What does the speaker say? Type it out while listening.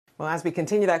Well, as we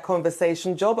continue that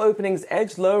conversation, job openings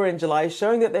edged lower in July,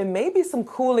 showing that there may be some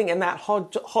cooling in that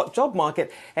hot job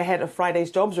market ahead of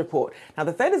Friday's jobs report. Now,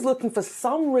 the Fed is looking for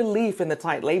some relief in the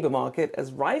tight labor market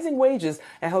as rising wages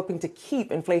are helping to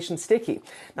keep inflation sticky.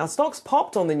 Now, stocks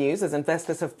popped on the news as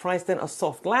investors have priced in a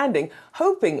soft landing,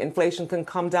 hoping inflation can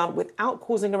come down without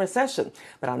causing a recession.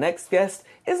 But our next guest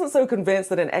isn't so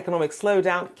convinced that an economic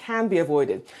slowdown can be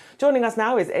avoided. Joining us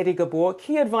now is Eddie Ghabour,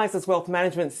 Key Advisors Wealth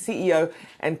Management CEO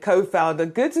and co-founder.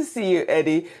 Good to see you,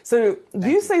 Eddie. So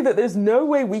you say that there's no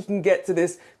way we can get to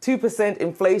this 2%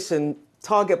 inflation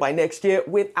target by next year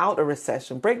without a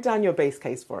recession. Break down your base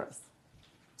case for us.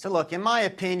 So look, in my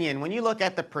opinion, when you look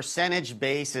at the percentage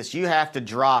basis, you have to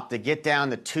drop to get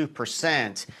down to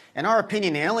 2%. In our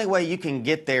opinion, the only way you can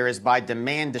get there is by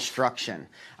demand destruction.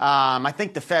 I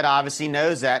think the Fed obviously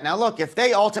knows that. Now, look, if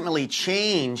they ultimately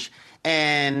change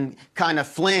and kind of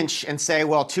flinch and say,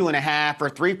 well, 2.5% or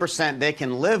 3% they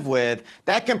can live with,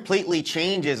 that completely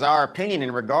changes our opinion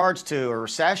in regards to a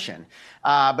recession.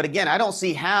 But again, I don't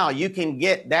see how you can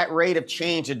get that rate of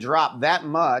change to drop that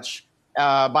much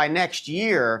by next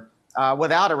year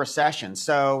without a recession.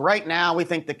 So right now, we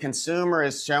think the consumer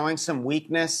is showing some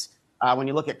weakness. When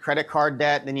you look at credit card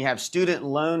debt, then you have student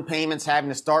loan payments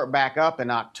having to start back up in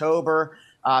October.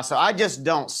 So I just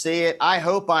don't see it. I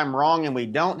hope I'm wrong and we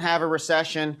don't have a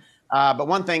recession. But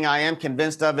one thing I am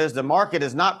convinced of is the market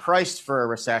is not priced for a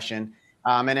recession.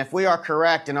 And if we are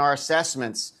correct in our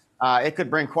assessments, it could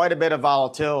bring quite a bit of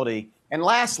volatility. And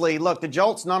lastly, look, the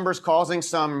JOLTS numbers causing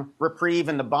some reprieve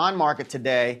in the bond market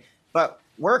today, but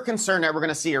we're concerned that we're going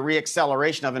to see a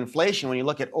reacceleration of inflation when you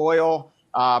look at oil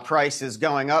prices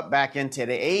going up back into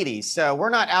the 80s. So we're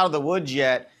not out of the woods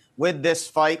yet with this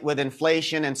fight with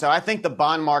inflation. And so I think the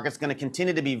bond market's going to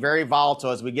continue to be very volatile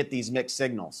as we get these mixed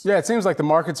signals. Yeah, it seems like the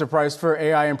markets are priced for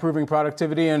AI improving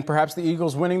productivity and perhaps the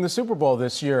Eagles winning the Super Bowl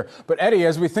this year. But Eddie,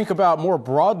 as we think about more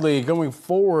broadly going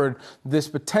forward, this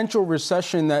potential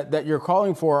recession that you're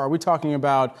calling for, are we talking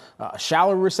about a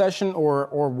shallow recession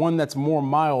or one that's more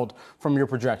mild from your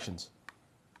projections?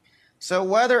 So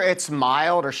whether it's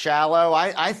mild or shallow,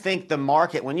 I think the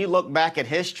market, when you look back at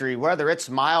history, whether it's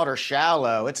mild or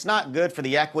shallow, it's not good for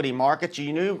the equity markets.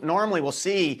 You normally will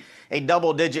see a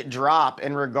double-digit drop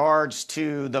in regards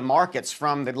to the markets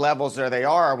from the levels that they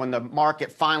are when the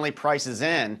market finally prices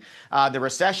in the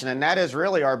recession. And that is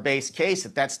really our base case,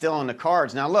 if that's still in the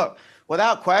cards. Now, look,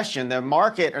 without question, the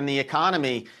market and the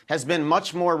economy has been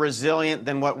much more resilient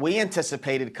than what we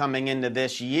anticipated coming into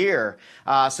this year.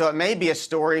 So it may be a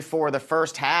story for the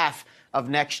first half of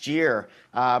next year.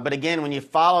 But again, when you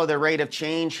follow the rate of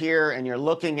change here and you're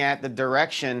looking at the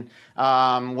direction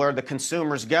where the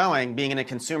consumer's going, being in a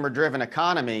consumer-driven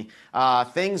economy,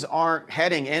 things aren't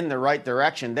heading in the right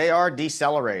direction. They are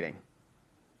decelerating.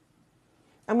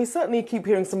 And we certainly keep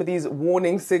hearing some of these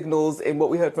warning signals in what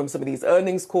we heard from some of these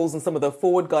earnings calls and some of the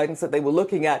forward guidance that they were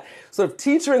looking at, sort of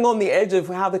teetering on the edge of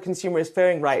how the consumer is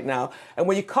faring right now. And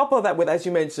when you couple that with, as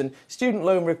you mentioned, student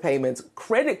loan repayments,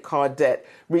 credit card debt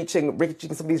reaching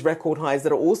some of these record highs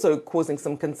that are also causing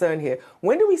some concern here,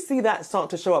 when do we see that start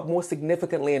to show up more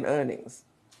significantly in earnings?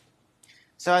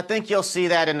 So I think you'll see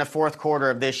that in the fourth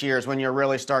quarter of this year is when you'll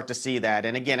really start to see that.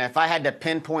 And again, if I had to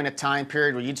pinpoint a time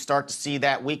period where you'd start to see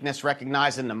that weakness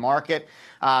recognized in the market,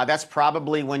 that's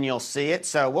probably when you'll see it.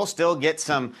 So we'll still get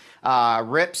some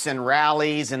rips and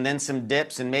rallies and then some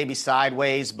dips and maybe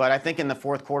sideways. But I think in the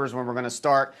fourth quarter is when we're going to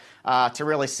start to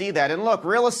really see that. And look,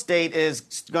 real estate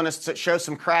is going to show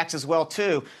some cracks as well,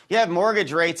 too. You have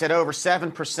mortgage rates at over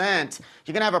 7%.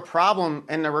 You're going to have a problem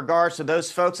in the regards to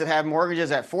those folks that have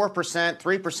mortgages at 4%,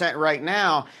 3% right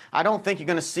now. I don't think you're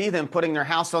going to see them putting their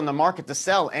house on the market to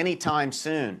sell anytime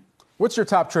soon. What's your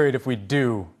top trade if we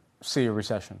do see a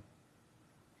recession?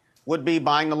 Would be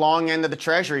buying the long end of the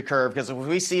Treasury curve, because if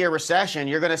we see a recession,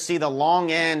 you're going to see the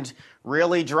long end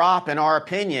really drop, in our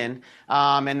opinion,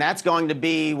 and that's going to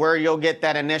be where you'll get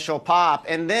that initial pop,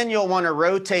 and then you'll want to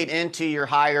rotate into your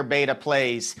higher beta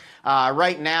plays.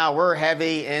 Right now, we're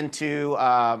heavy into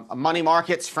money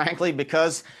markets, frankly,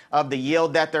 because of the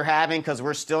yield that they're having, because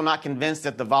we're still not convinced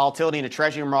that the volatility in the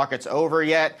Treasury market's over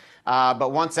yet.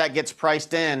 But once that gets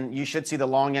priced in, you should see the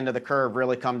long end of the curve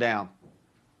really come down.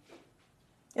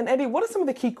 And Eddie, what are some of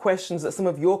the key questions that some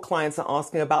of your clients are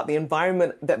asking about the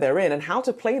environment that they're in and how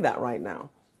to play that right now?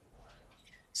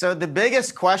 So the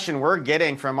biggest question we're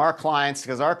getting from our clients,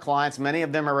 because our clients, many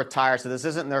of them are retired, so this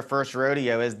isn't their first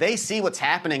rodeo, is they see what's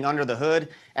happening under the hood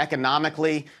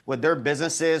economically with their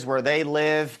businesses, where they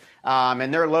live,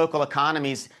 and their local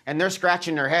economies, and they're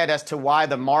scratching their head as to why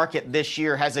the market this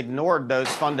year has ignored those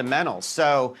fundamentals.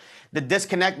 So the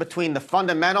disconnect between the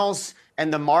fundamentals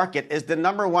and the market is the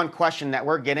number one question that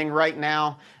we're getting right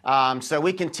now. So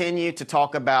we continue to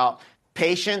talk about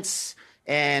patience.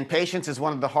 And patience is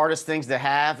one of the hardest things to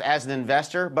have as an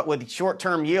investor. But with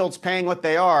short-term yields paying what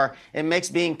they are, it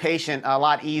makes being patient a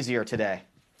lot easier today.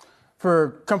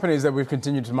 For companies that we've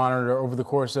continued to monitor over the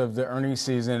course of the earnings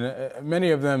season, many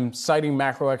of them citing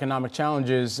macroeconomic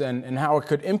challenges and how it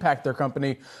could impact their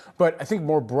company. But I think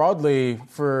more broadly,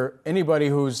 for anybody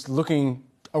who's looking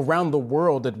around the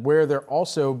world at where they're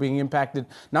also being impacted,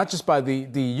 not just by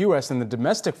the U.S. and the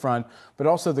domestic front, but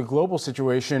also the global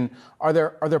situation. Are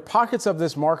there pockets of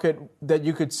this market that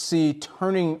you could see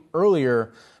turning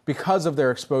earlier because of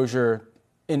their exposure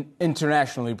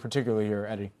internationally, particularly here,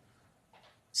 Eddie?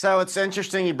 So it's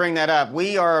interesting you bring that up.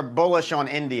 We are bullish on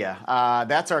India.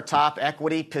 That's our top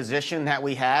equity position that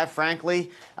we have,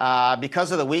 frankly.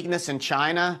 Because of the weakness in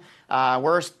China,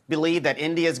 we believe that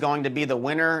India is going to be the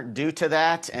winner due to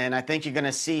that. And I think you're going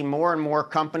to see more and more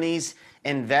companies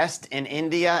invest in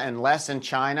India and less in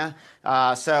China.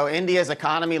 So India's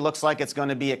economy looks like it's going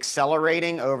to be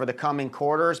accelerating over the coming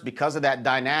quarters because of that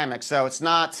dynamic. So it's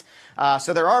not.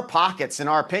 So there are pockets, in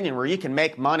our opinion, where you can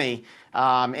make money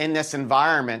in this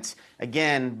environment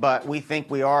again, but we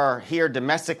think we are here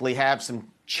domestically have some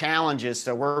challenges,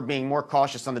 so we're being more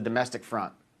cautious on the domestic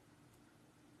front.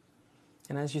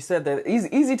 And as you said, that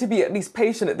it's easy to be at least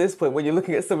patient at this point when you're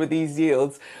looking at some of these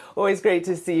yields. Always great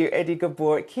to see you, Eddie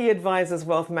Ghabour, Key Advisors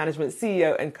Wealth Management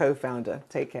CEO and co-founder.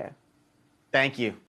 Take care. Thank you.